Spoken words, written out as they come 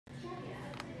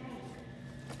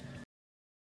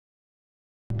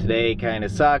Today kind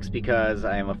of sucks because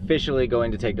I am officially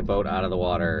going to take the boat out of the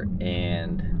water,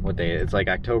 and what day? It's like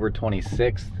October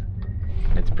 26th.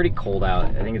 It's pretty cold out.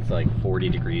 I think it's like 40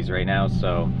 degrees right now,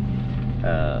 so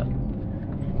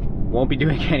won't be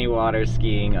doing any water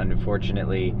skiing,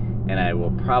 unfortunately, and I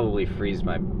will probably freeze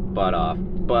my butt off.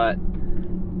 But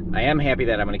I am happy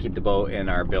that I'm going to keep the boat in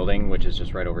our building, which is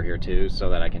just right over here too, so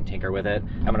that I can tinker with it.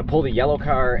 I'm going to pull the yellow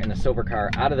car and the silver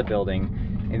car out of the building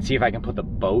and see if I can put the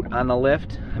boat on the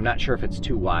lift. I'm not sure if it's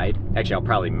too wide. Actually, I'll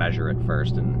probably measure it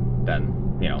first and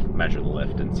then, you know, measure the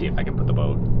lift and see if I can put the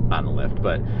boat on the lift.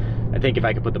 But I think if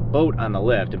I could put the boat on the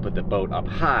lift and put the boat up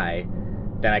high,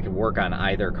 then I could work on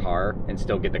either car and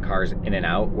still get the cars in and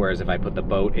out. Whereas if I put the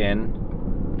boat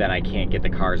in, then I can't get the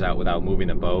cars out without moving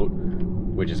the boat,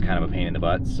 which is kind of a pain in the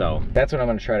butt. So that's what I'm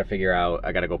gonna try to figure out.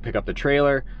 I gotta go pick up the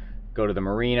trailer, go to the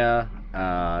marina,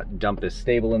 dump this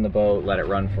stable in the boat, let it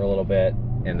run for a little bit,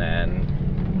 and then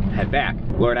head back.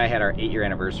 Laura and I had our 8-year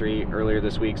anniversary earlier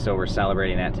this week, so we're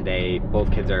celebrating that today.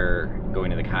 Both kids are going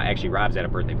to the cottage. Actually, Rob's at a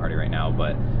birthday party right now,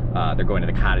 but they're going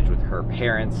to the cottage with her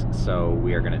parents, so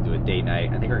we are gonna do a date night.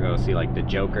 I think we're gonna go see like the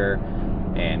Joker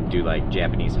and do like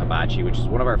Japanese hibachi, which is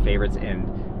one of our favorites, and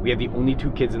we have the only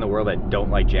 2 kids in the world that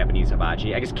don't like Japanese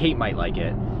hibachi. I guess Kate might like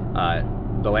it.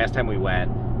 The last time we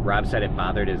went, Rob said it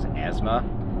bothered his asthma,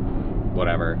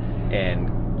 whatever,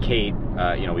 and Kate,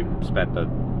 you know, we spent the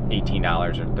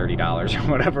 $18 or $30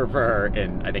 or whatever for her,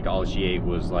 and I think all she ate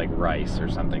was like rice or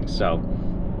something. So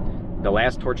the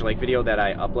last Torch Lake video that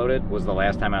I uploaded was the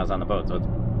last time I was on the boat, so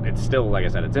it's still, like I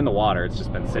said, it's in the water. It's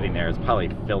just been sitting there. It's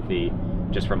probably filthy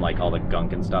just from like all the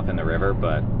gunk and stuff in the river,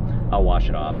 but I'll wash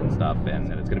it off and stuff.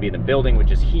 And it's gonna be in the building,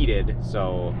 which is heated,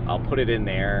 so I'll put it in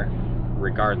there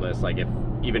regardless. Like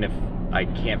even if I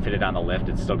can't fit it on the lift,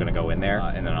 it's still gonna go in there,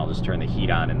 and then I'll just turn the heat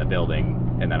on in the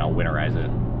building, and then I'll winterize it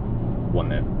one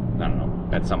that, I don't know,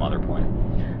 at some other point.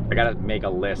 I gotta make a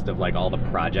list of like all the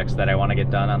projects that I want to get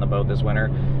done on the boat this winter.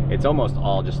 It's almost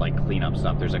all just like cleanup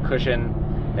stuff. There's a cushion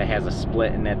that has a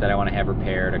split in it that I want to have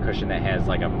repaired, a cushion that has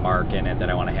like a mark in it that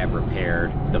I want to have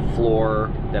repaired. The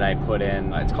floor that I put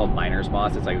in, it's called miner's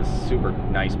moss. It's like this super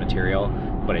nice material,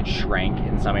 but it shrank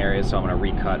in some areas, so I'm going to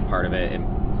recut part of it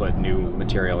and put new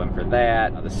material in for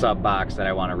that. The sub box that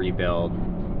I want to rebuild,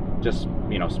 just,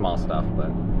 you know, small stuff,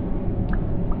 but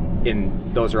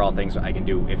those are all things I can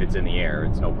do if it's in the air.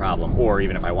 It's no problem. Or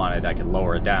even if I wanted, I could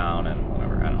lower it down and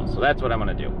whatever. I don't know. So that's what I'm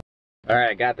going to do. All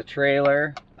right, I got the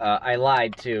trailer. I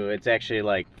lied too. It's actually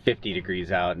like 50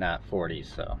 degrees out, not 40,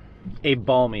 so a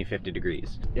balmy 50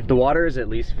 degrees. If the water is at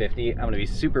least 50, I'm gonna be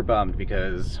super bummed,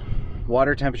 because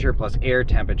water temperature plus air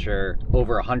temperature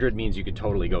over 100 means you could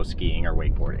totally go skiing or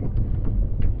wakeboarding.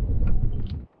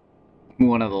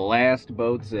 One of the last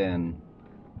boats in.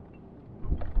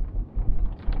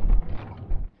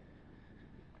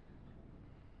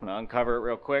 I'm gonna uncover it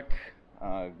real quick,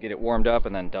 get it warmed up,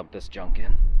 and then dump this junk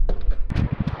in.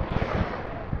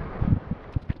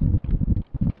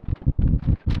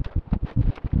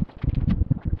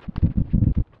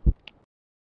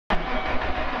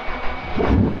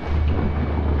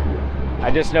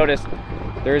 I just noticed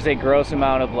there's a gross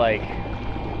amount of like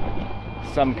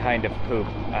some kind of poop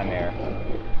on there.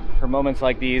 For moments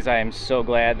like these, I am so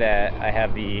glad that I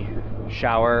have the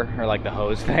shower, or like the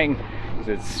hose thing, because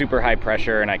it's super high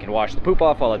pressure and I can wash the poop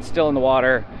off while it's still in the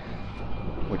water,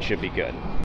 which should be good.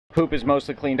 Poop is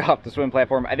mostly cleaned off the swim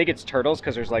platform. I think it's turtles,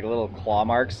 because there's like little claw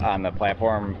marks on the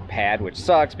platform pad, which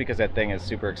sucks because that thing is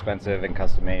super expensive and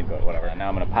custom made, but whatever. Now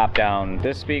I'm gonna pop down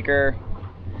this speaker,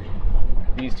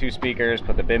 these 2 speakers,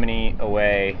 put the bimini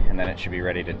away, and then it should be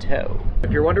ready to tow.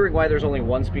 If you're wondering why there's only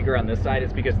 1 speaker on this side,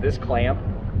 it's because this clamp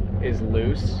is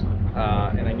loose,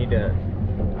 and I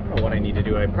don't know what I need to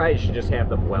do. I probably should just have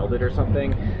them welded or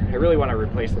something. I really want to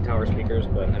replace the tower speakers,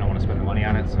 but I don't want to spend the money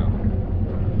on it, so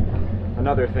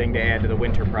another thing to add to the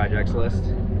winter projects list.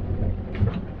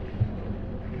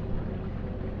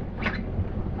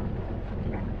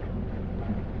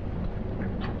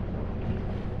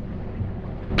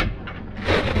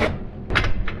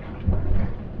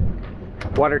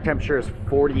 Water temperature is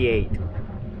 48.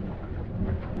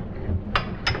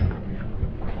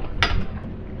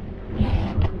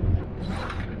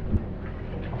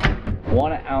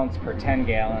 One ounce per 10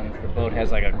 gallons. The boat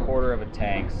has like a quarter of a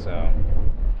tank, so.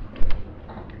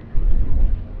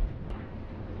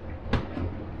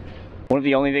 One of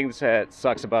the only things that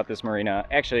sucks about this marina,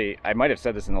 actually, I might have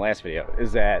said this in the last video,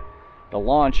 is that the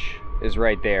launch is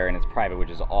right there and it's private,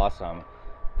 which is awesome.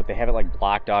 But they have it like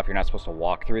blocked off. You're not supposed to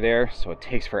walk through there, so it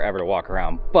takes forever to walk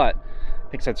around. But I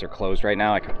think since they're closed right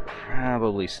now, I could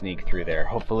probably sneak through there.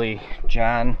 Hopefully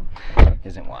John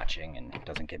isn't watching and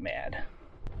doesn't get mad.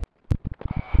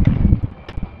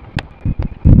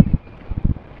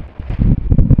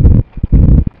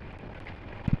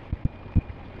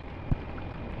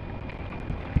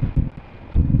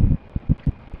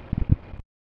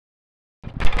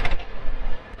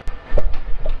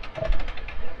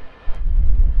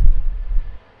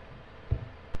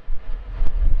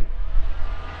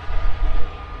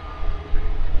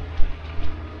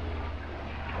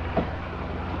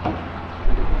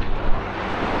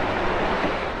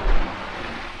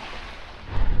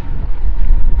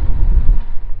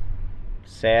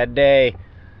 sad day.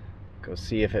 Go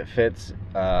see if it fits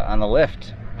on the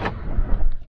lift.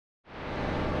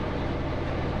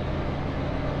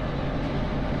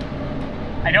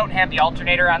 I don't have the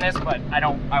alternator on this, but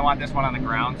I want this one on the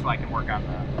ground so I can work on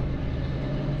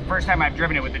the first time I've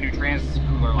driven it with the new trans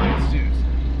cooler lights too.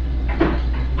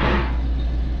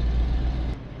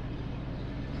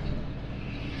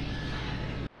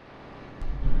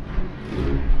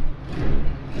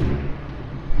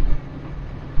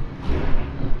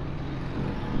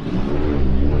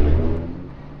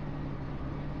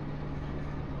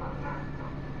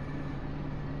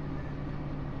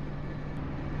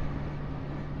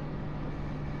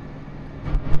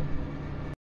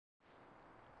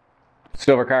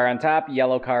 Silver car on top,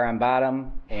 yellow car on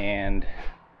bottom, and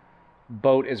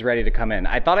boat is ready to come in.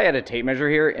 I thought I had a tape measure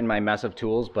here in my mess of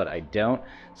tools, but I don't.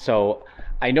 So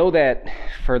I know that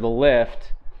for the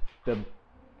lift, the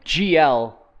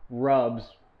GL rubs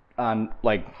on,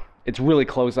 like, it's really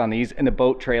close on these, and the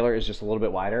boat trailer is just a little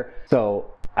bit wider.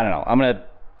 So I don't know, I'm gonna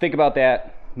think about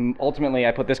that. Ultimately,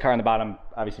 I put this car on the bottom,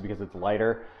 obviously because it's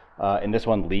lighter, and this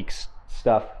one leaks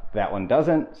stuff, that one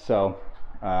doesn't. So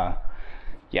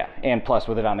yeah, and plus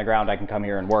with it on the ground, I can come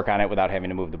here and work on it without having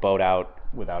to move the boat out,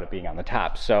 without it being on the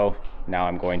top. So now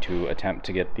I'm going to attempt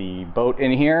to get the boat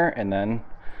in here and then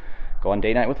go on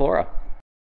date night with Laura.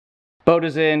 Boat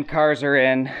is in, cars are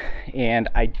in, and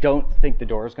I don't think the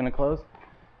door is gonna close.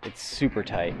 It's super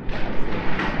tight.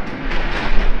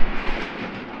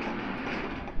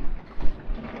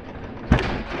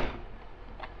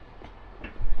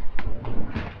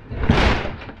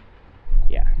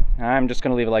 I'm just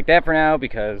gonna leave it like that for now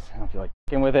because I don't feel like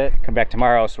fucking with it. Come back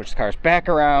tomorrow, switch the cars back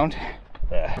around.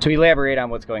 To elaborate on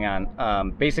what's going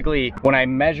on, basically when I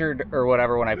measured or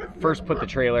whatever, when I first put the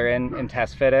trailer in and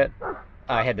test fit it,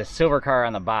 I had the silver car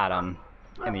on the bottom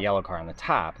and the yellow car on the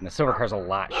top, and the silver car's a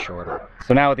lot shorter.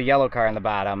 So now with the yellow car on the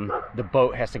bottom, the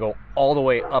boat has to go all the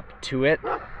way up to it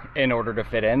in order to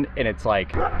fit in, and it's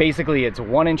like, basically it's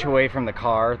 1 inch away from the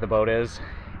car, the boat is,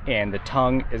 and the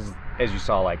tongue is, as you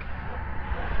saw, like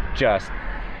just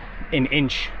an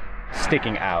inch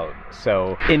sticking out.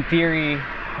 So in theory,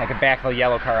 I could back the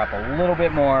yellow car up a little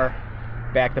bit more,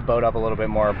 back the boat up a little bit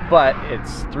more, but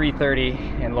it's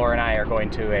 3:30 and Laura and I are going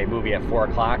to a movie at 4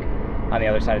 o'clock on the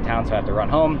other side of town, so I have to run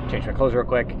home, change my clothes real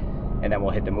quick, and then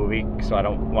we'll hit the movie, so I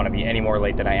don't want to be any more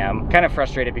late than I am. Kind of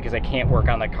frustrated because I can't work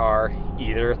on the car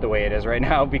either the way it is right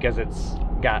now because it's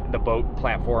got, the boat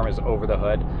platform is over the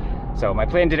hood. So my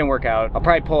plan didn't work out. I'll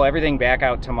probably pull everything back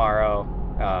out tomorrow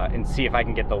and see if I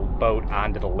can get the boat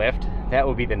onto the lift. That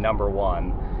would be the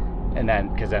 #1. And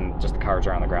then, because then just the cars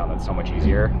are on the ground, that's so much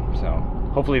easier. So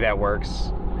hopefully that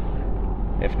works.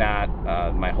 If not,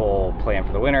 my whole plan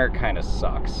for the winter kind of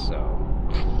sucks. So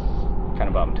kind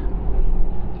of bummed.